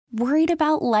Worried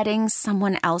about letting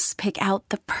someone else pick out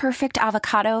the perfect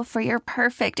avocado for your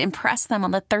perfect impress them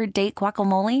on the third date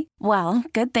guacamole? Well,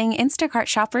 good thing Instacart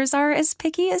shoppers are as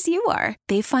picky as you are.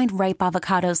 They find ripe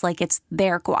avocados like it's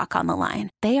their guac on the line.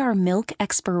 They are milk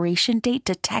expiration date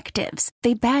detectives.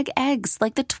 They bag eggs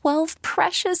like the 12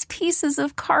 precious pieces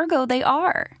of cargo they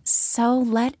are. So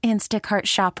let Instacart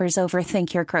shoppers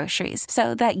overthink your groceries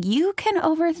so that you can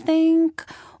overthink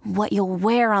what you'll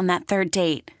wear on that third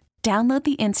date. Download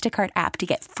the Instacart app to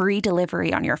get free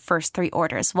delivery on your first 3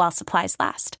 orders while supplies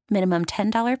last. Minimum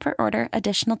 $10 per order.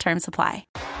 Additional terms apply.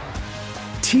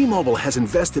 T-Mobile has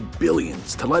invested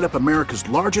billions to light up America's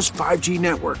largest 5G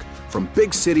network, from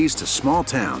big cities to small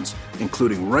towns,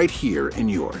 including right here in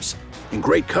yours. And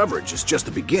great coverage is just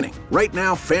the beginning. Right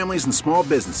now, families and small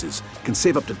businesses can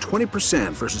save up to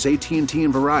 20% versus AT&T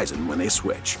and Verizon when they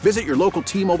switch. Visit your local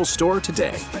T-Mobile store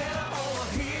today.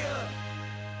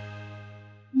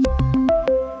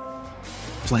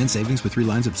 Plan savings with 3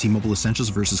 lines of T-Mobile Essentials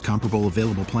versus comparable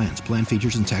available plans. Plan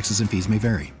features and taxes and fees may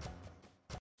vary.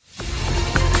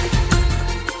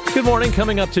 Good morning.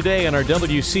 Coming up today on our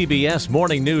WCBS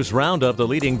Morning News Roundup, the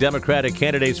leading Democratic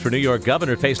candidates for New York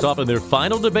governor faced off in their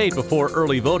final debate before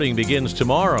early voting begins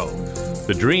tomorrow.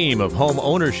 The dream of home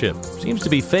ownership seems to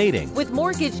be fading. With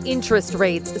mortgage interest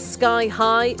rates sky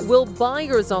high, will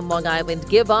buyers on Long Island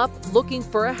give up looking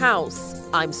for a house?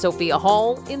 I'm Sophia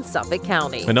Hall in Suffolk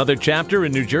County. Another chapter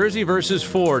in New Jersey versus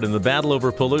Ford in the battle over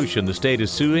pollution. The state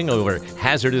is suing over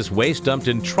hazardous waste dumped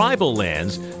in tribal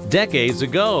lands decades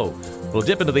ago. We'll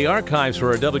dip into the archives for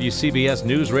our WCBS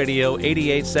News Radio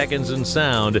 88 Seconds in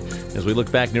Sound as we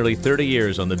look back nearly 30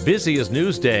 years on the busiest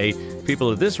news day people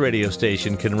at this radio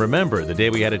station can remember. The day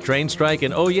we had a train strike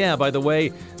and, oh yeah, by the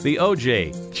way, the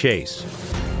OJ chase.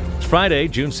 It's Friday,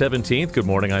 June 17th. Good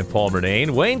morning, I'm Paul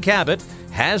Murnane. Wayne Cabot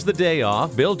has the day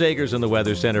off. Bill Dager's in the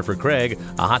Weather Center for Craig.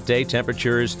 A hot day,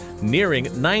 temperatures nearing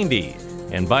 90.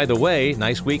 And by the way,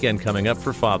 nice weekend coming up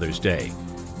for Father's Day.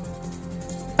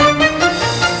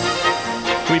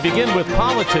 We begin with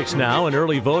politics now, and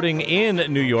early voting in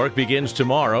New York begins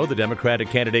tomorrow. The Democratic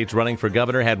candidates running for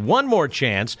governor had one more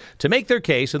chance to make their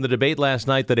case in the debate last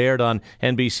night that aired on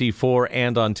NBC4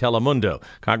 and on Telemundo.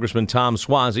 Congressman Tom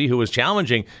Suozzi, who was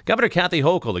challenging Governor Kathy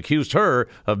Hochul, accused her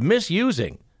of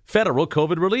misusing federal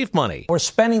COVID relief money. We're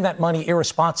spending that money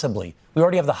irresponsibly. We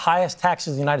already have the highest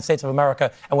taxes in the United States of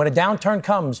America, and when a downturn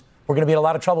comes, we're going to be in a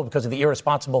lot of trouble because of the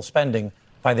irresponsible spending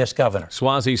by this governor.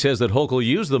 Suozzi says that Hochul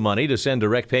used the money to send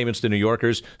direct payments to New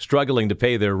Yorkers struggling to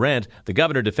pay their rent, the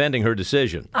governor defending her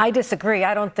decision. I disagree.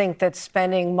 I don't think that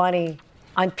spending money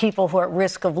on people who are at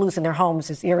risk of losing their homes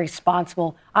is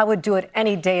irresponsible. I would do it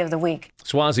any day of the week.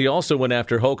 Suozzi also went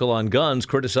after Hochul on guns,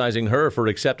 criticizing her for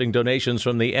accepting donations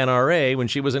from the NRA when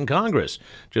she was in Congress.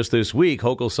 Just this week,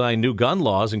 Hochul signed new gun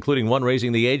laws, including one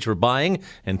raising the age for buying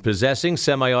and possessing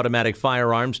semi-automatic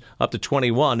firearms up to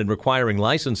 21 and requiring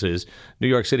licenses. New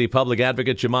York City public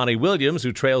advocate Jumaane Williams,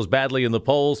 who trails badly in the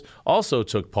polls, also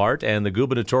took part, and the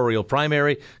gubernatorial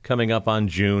primary coming up on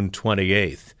June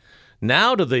 28th.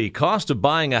 Now to the cost of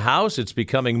buying a house. It's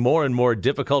becoming more and more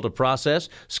difficult to process.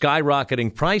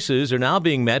 Skyrocketing prices are now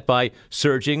being met by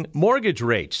surging mortgage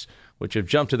rates, which have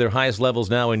jumped to their highest levels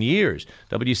now in years.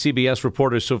 WCBS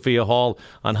reporter Sophia Hall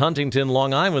on Huntington,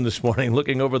 Long Island this morning,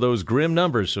 looking over those grim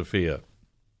numbers, Sophia.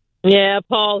 Yeah,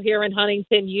 Paul, here in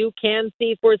Huntington, you can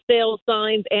see for sale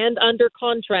signs and under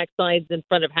contract signs in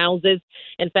front of houses.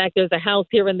 In fact, there's a house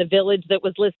here in the Village that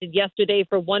was listed yesterday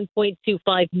for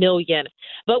 $1.25 million.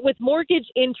 But with mortgage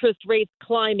interest rates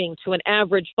climbing to an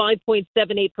average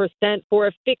 5.78% for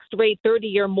a fixed rate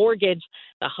 30-year mortgage,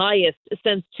 the highest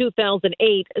since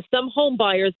 2008, some home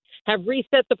buyers have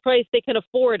reset the price they can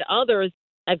afford. Others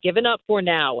have given up for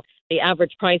now. The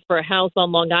average price for a house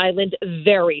on Long Island,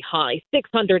 very high,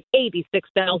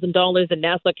 $686,000 in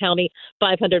Nassau County,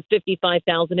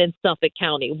 $555,000 in Suffolk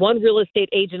County. One real estate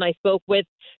agent I spoke with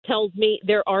tells me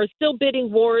there are still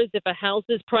bidding wars if a house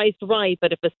is priced right,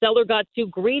 but if a seller got too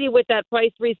greedy with that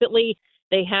price recently,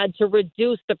 they had to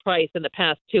reduce the price in the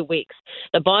past 2 weeks.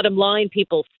 The bottom line,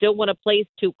 people still want a place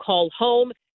to call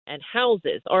home, and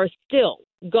houses are still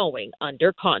going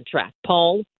under contract.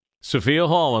 Paul? Sophia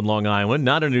Hall in Long Island,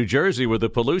 not in New Jersey, where the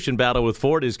pollution battle with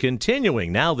Ford is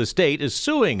continuing. Now the state is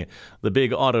suing the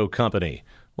big auto company.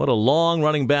 What a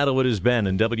long-running battle it has been.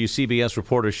 And WCBS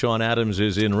reporter Sean Adams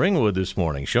is in Ringwood this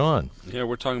morning. Sean. Yeah,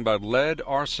 we're talking about lead,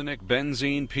 arsenic,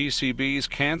 benzene, PCBs,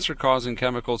 cancer-causing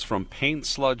chemicals from paint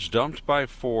sludge dumped by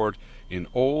Ford in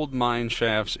old mine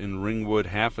shafts in Ringwood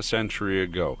half a century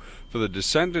ago. For the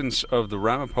descendants of the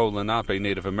Ramapo-Lenape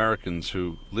Native Americans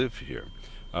who live here,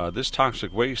 this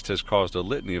toxic waste has caused a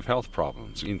litany of health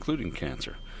problems, including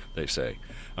cancer. they say.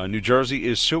 New Jersey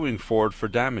is suing Ford for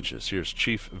damages. Here's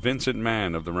Chief Vincent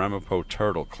Mann of the Ramapo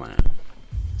Turtle Clan.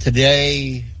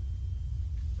 Today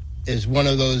is one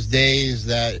of those days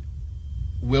that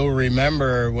we'll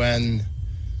remember when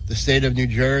the state of New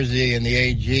Jersey and the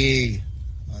AG,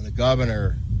 the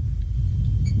governor,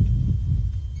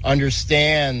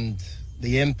 understand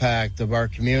the impact of our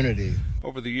community.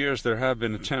 Over the years, there have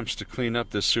been attempts to clean up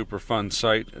this Superfund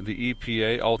site. The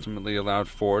EPA ultimately allowed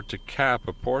Ford to cap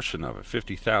a portion of it,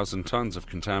 50,000 tons of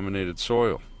contaminated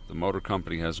soil. The motor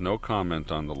company has no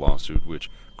comment on the lawsuit, which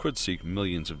could seek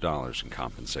millions of dollars in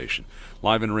compensation.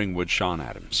 Live in Ringwood, Sean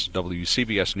Adams,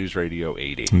 WCBS News Radio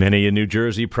 80. Many in New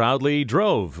Jersey proudly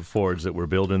drove Fords that were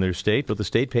built in their state, but the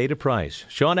state paid a price.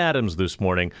 Sean Adams this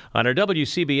morning on our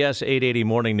WCBS 880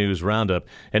 Morning News Roundup.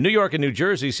 And New York and New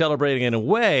Jersey celebrating in a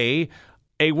way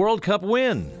a World Cup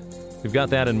win. We've got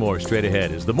that and more straight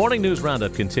ahead as the Morning News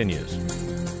Roundup continues.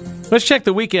 Let's check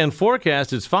the weekend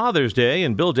forecast. It's Father's Day,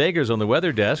 and Bill Dager's on the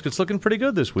weather desk. It's looking pretty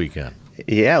good this weekend.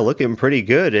 Yeah, looking pretty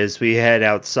good as we head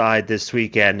outside this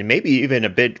weekend. Maybe even a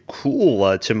bit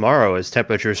cool tomorrow as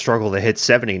temperatures struggle to hit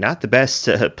 70. Not the best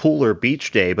pool or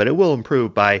beach day, but it will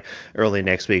improve by early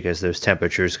next week as those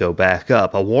temperatures go back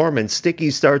up. A warm and sticky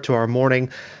start to our morning.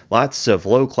 Lots of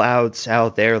low clouds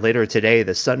out there. Later today,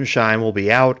 the sunshine will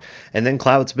be out, and then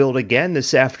clouds build again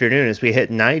this afternoon as we hit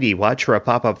 90. Watch for a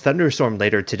pop-up thunderstorm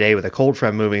later today with a cold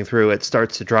front moving through. It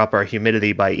starts to drop our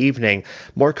humidity by evening.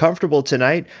 More comfortable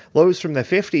tonight. Lows from the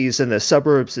 50s in the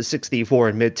suburbs to 64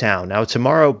 in Midtown. Now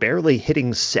tomorrow, barely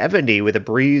hitting 70 with a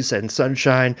breeze and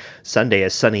sunshine. Sunday, a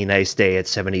sunny, nice day at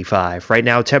 75. Right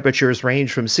now, temperatures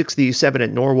range from 67 at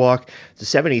Norwalk to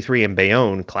 73 in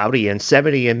Bayonne. Cloudy and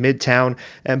 70 in Midtown,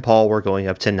 and Paul, we're going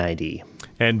up to 90.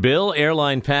 And Bill,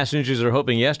 airline passengers are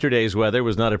hoping yesterday's weather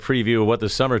was not a preview of what the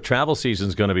summer travel season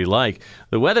is going to be like.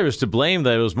 The weather is to blame,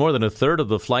 though. It was more than a third of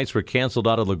the flights were canceled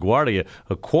out of LaGuardia.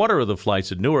 A quarter of the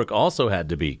flights at Newark also had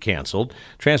to be canceled.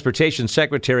 Transportation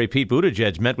Secretary Pete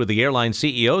Buttigieg met with the airline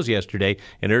CEOs yesterday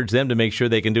and urged them to make sure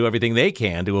they can do everything they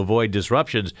can to avoid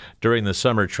disruptions during the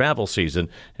summer travel season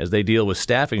as they deal with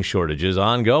staffing shortages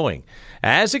ongoing.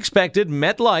 As expected,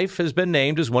 MetLife has been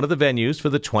named as one of the venues for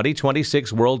the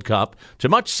 2026 World Cup.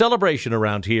 To much celebration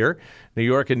around here. New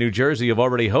York and New Jersey have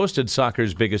already hosted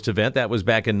soccer's biggest event. That was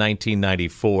back in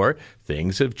 1994.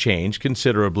 Things have changed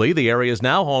considerably. The area is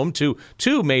now home to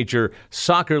two major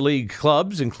soccer league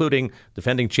clubs, including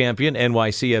defending champion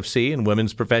NYCFC and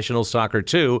women's professional soccer,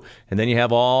 too. And then you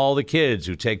have all the kids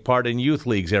who take part in youth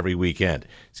leagues every weekend.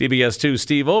 CBS 2's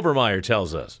Steve Overmeyer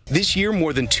tells us. This year,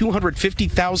 more than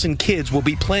 250,000 kids will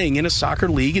be playing in a soccer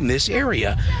league in this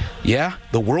area. Yeah,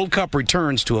 the World Cup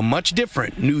returns to a much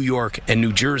different New York and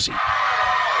New Jersey.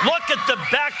 Look at the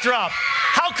backdrop.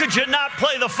 How could you not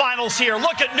play the finals here?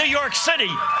 Look at New York City,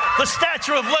 the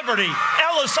Statue of Liberty,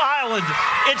 Ellis Island.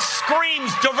 It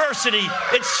screams diversity.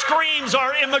 It screams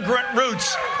our immigrant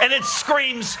roots, and it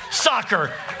screams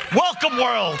soccer. Welcome,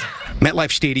 world.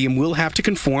 MetLife Stadium will have to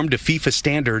conform to FIFA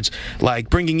standards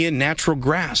like bringing in natural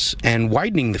grass and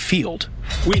widening the field.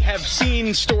 We have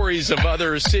seen stories of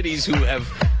other cities who have,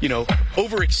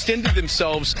 overextended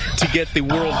themselves to get the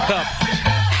World Cup.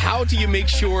 How do you make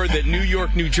sure that New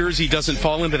York, New Jersey doesn't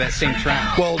fall into that same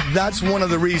trap? Well, that's one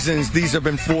of the reasons these have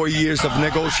been 4 years of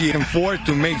negotiating for it,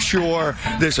 to make sure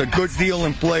there's a good deal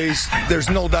in place. There's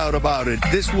no doubt about it.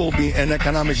 This will be an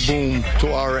economic boom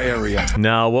to our area.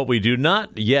 Now, what we do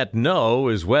not yet know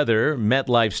is whether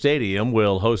MetLife Stadium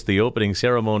will host the opening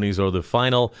ceremonies or the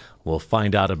final. We'll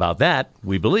find out about that,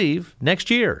 we believe, next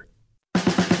year.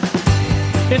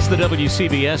 It's the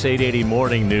WCBS 880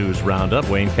 Morning News Roundup.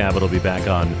 Wayne Cabot will be back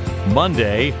on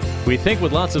Monday. We think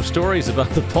with lots of stories about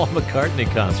the Paul McCartney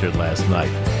concert last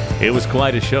night. It was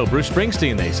quite a show. Bruce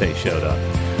Springsteen, they say, showed up.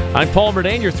 I'm Paul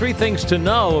Murnane. Your three things to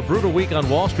know. A brutal week on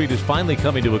Wall Street is finally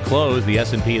coming to a close. The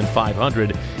S&P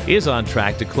 500 is on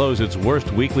track to close its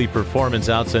worst weekly performance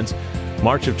out since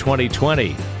March of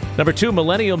 2020. Number two,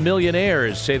 millennial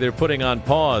millionaires say they're putting on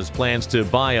pause plans to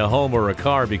buy a home or a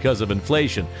car because of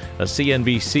inflation. A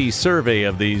CNBC survey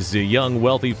of these young,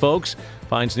 wealthy folks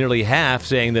finds nearly half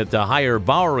saying that the higher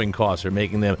borrowing costs are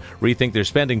making them rethink their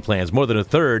spending plans. More than a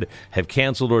third have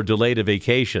canceled or delayed a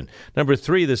vacation. Number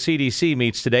three, the CDC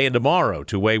meets today and tomorrow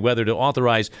to weigh whether to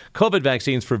authorize COVID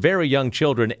vaccines for very young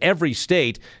children. Every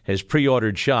state has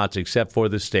pre-ordered shots except for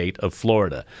the state of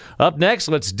Florida. Up next,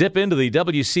 let's dip into the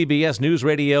WCBS News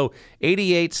Radio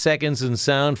 88 Seconds in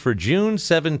Sound for June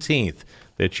 17th.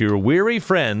 That your weary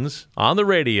friends on the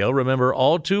radio remember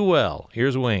all too well.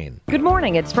 Here's Wayne. Good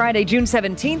morning. It's Friday, June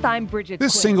 17th. I'm Bridget.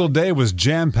 This single day was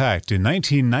jam-packed in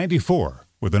 1994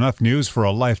 with enough news for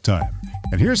a lifetime.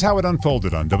 And here's how it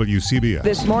unfolded on WCBS.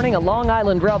 This morning, a Long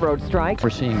Island Railroad strike. We're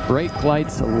seeing brake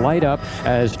lights light up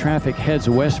as traffic heads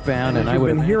westbound. And I've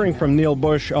been hearing from Neil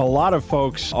Bush, a lot of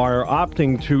folks are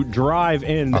opting to drive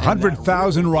in.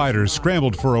 100,000 riders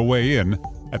scrambled for a way in.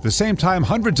 At the same time,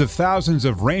 hundreds of thousands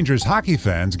of Rangers hockey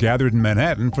fans gathered in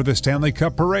Manhattan for the Stanley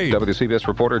Cup parade. WCBS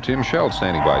reporter Tim Scheld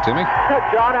standing by. Timmy?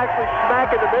 John actually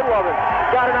smack in the middle of it.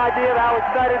 Got an idea of how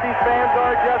excited these fans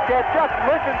are just yet. Just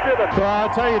listen to them. So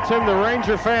I'll tell you, Tim, the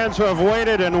Ranger fans who have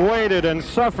waited and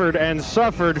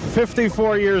suffered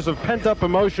 54 years of pent-up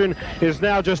emotion is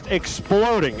now just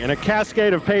exploding in a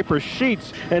cascade of paper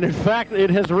sheets. And in fact, it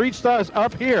has reached us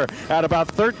up here at about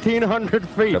 1,300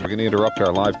 feet. We're going to interrupt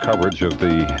our live coverage of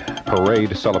the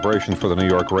parade celebration for the New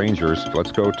York Rangers.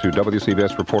 Let's go to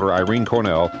WCBS reporter Irene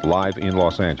Cornell, live in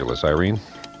Los Angeles. Irene?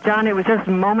 John, it was just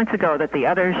moments ago that the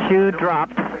other shoe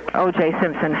dropped. O.J.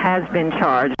 Simpson has been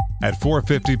charged. At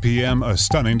 4:50 p.m., a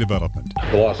stunning development.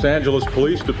 The Los Angeles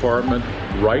Police Department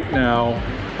right now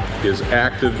is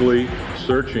actively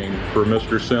searching for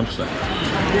Mr. Simpson.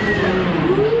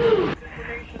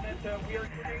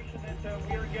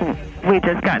 We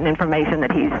just gotten information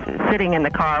that he's sitting in the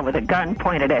car with a gun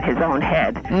pointed at his own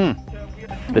head.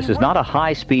 This is not a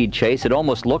high-speed chase. It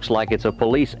almost looks like it's a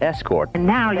police escort. And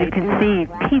now you can see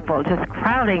people just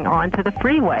crowding onto the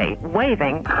freeway,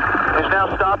 waving. He's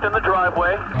now stopped in the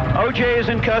driveway. O.J. is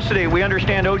in custody. We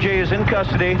understand O.J. is in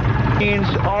custody.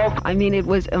 I mean, it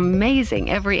was amazing,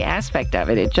 every aspect of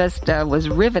it. It just was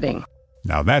riveting.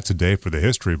 Now that's a day for the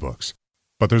history books.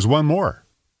 But there's one more.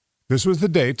 This was the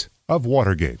date of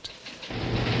Watergate.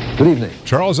 Good evening.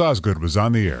 Charles Osgood was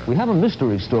on the air. We have a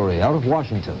mystery story out of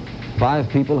Washington. 5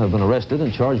 people have been arrested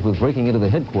and charged with breaking into the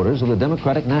headquarters of the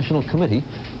Democratic National Committee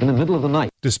in the middle of the night.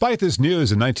 Despite this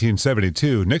news in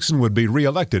 1972, Nixon would be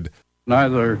reelected.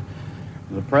 Neither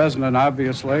the president,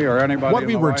 obviously, or anybody. What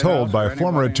we were told by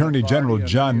former Attorney General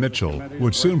John Mitchell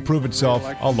would soon prove itself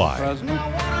a lie.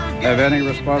 Have any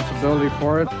responsibility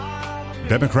for it?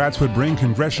 Democrats would bring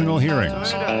congressional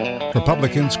hearings.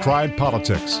 Republicans cried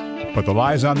politics. But the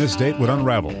lies on this date would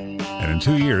unravel. And in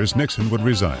 2 years, Nixon would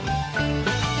resign.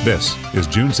 This is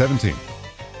June 17th.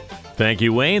 Thank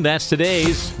you, Wayne. That's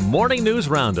today's Morning News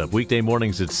Roundup. Weekday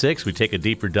mornings at 6, we take a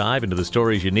deeper dive into the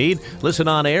stories you need. Listen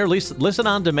on air, listen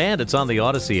on demand. It's on the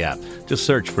Odyssey app. Just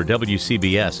search for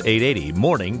WCBS 880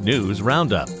 Morning News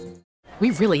Roundup. We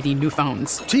really need new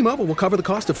phones. T-Mobile will cover the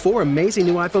cost of 4 amazing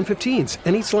new iPhone 15s,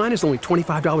 and each line is only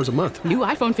 $25 a month. New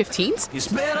iPhone 15s? It's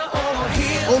better over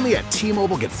here. Only at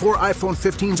T-Mobile, get 4 iPhone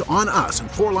 15s on us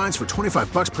and 4 lines for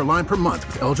 $25 per line per month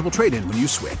with eligible trade-in when you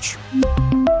switch.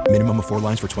 Minimum of 4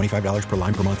 lines for $25 per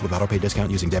line per month with autopay discount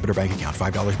using debit or bank account.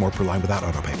 $5 more per line without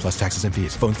autopay, plus taxes and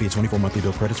fees. Phone fee at 24 monthly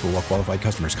bill credits for well-qualified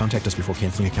customers. Contact us before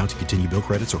canceling account to continue bill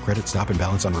credits or credit stop and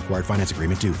balance on required finance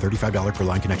agreement due. $35 per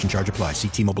line connection charge applies. See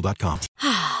T-Mobile.com.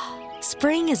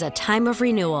 Spring is a time of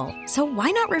renewal, so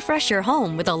why not refresh your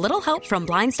home with a little help from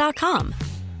Blinds.com?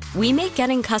 We make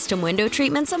getting custom window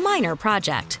treatments a minor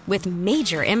project with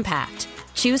major impact.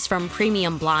 Choose from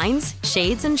premium blinds,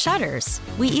 shades, and shutters.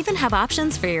 We even have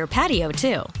options for your patio,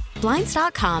 too.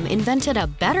 Blinds.com invented a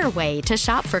better way to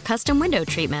shop for custom window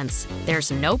treatments.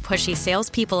 There's no pushy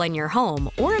salespeople in your home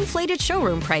or inflated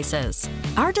showroom prices.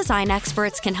 Our design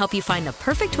experts can help you find the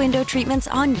perfect window treatments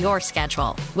on your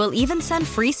schedule. We'll even send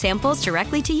free samples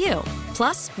directly to you.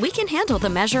 Plus, we can handle the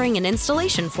measuring and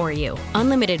installation for you.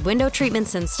 Unlimited window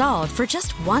treatments installed for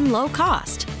just one low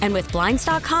cost. And with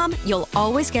Blinds.com, you'll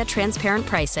always get transparent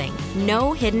pricing.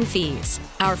 No hidden fees.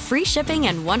 Our free shipping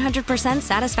and 100%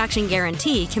 satisfaction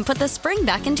guarantee can put the spring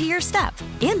back into your step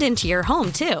and into your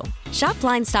home, too. Shop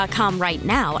Blinds.com right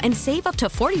now and save up to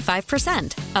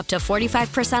 45%. Up to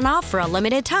 45% off for a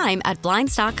limited time at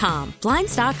Blinds.com.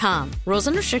 Blinds.com. Rules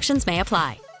and restrictions may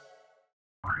apply.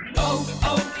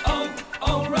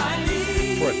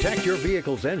 Protect your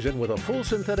vehicle's engine with a full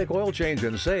synthetic oil change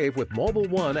and save with Mobil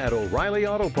 1 at O'Reilly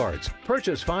Auto Parts.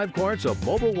 Purchase 5 quarts of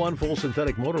Mobil 1 full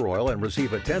synthetic motor oil and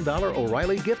receive a $10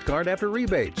 O'Reilly gift card after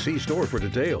rebate. See store for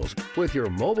details. With your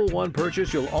Mobil 1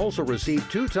 purchase, you'll also receive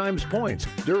 2 times points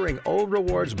during O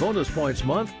Rewards Bonus Points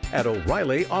Month at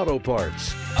O'Reilly Auto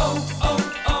Parts.